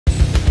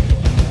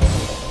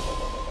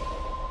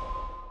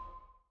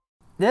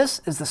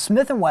This is the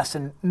Smith &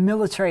 Wesson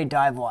Military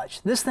Dive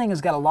Watch. This thing has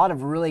got a lot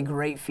of really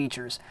great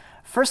features.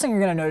 First thing you're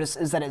going to notice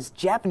is that it's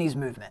Japanese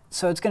movement,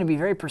 so it's going to be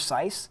very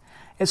precise.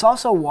 It's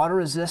also water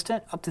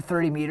resistant up to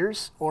 30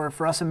 meters, or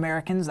for us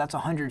Americans, that's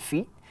 100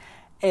 feet.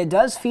 It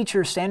does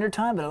feature standard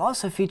time, but it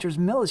also features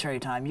military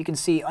time. You can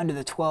see under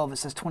the 12, it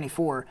says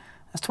 24.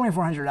 That's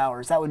 2,400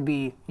 hours. That would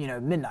be,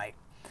 midnight.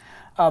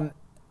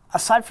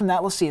 Aside from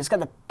that, let's see, it's got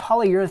the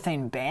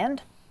polyurethane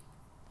band.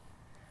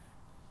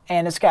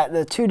 And it's got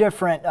the two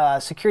different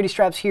security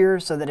straps here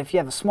so that if you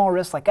have a small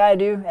wrist like I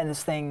do, and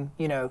this thing,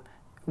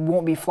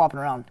 won't be flopping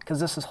around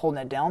because this is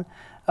holding it down.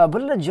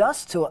 But it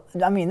adjusts to,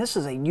 this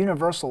is a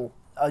universal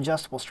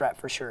adjustable strap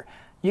for sure.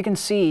 You can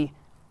see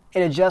it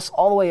adjusts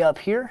all the way up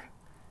here,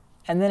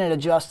 and then it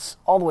adjusts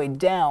all the way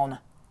down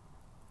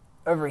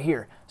over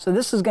here. So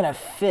this is going to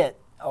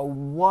fit a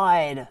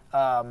wide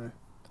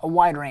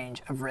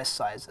range of wrist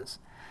sizes.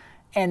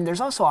 And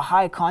there's also a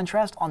high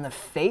contrast on the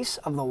face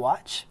of the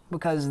watch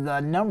because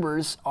the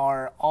numbers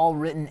are all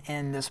written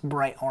in this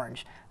bright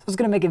orange. So it's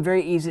going to make it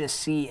very easy to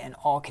see in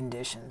all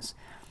conditions.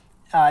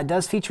 It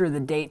does feature the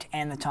date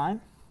and the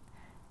time.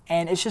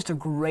 And it's just a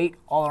great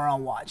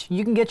all-around watch.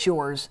 You can get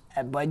yours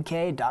at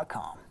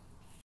budk.com.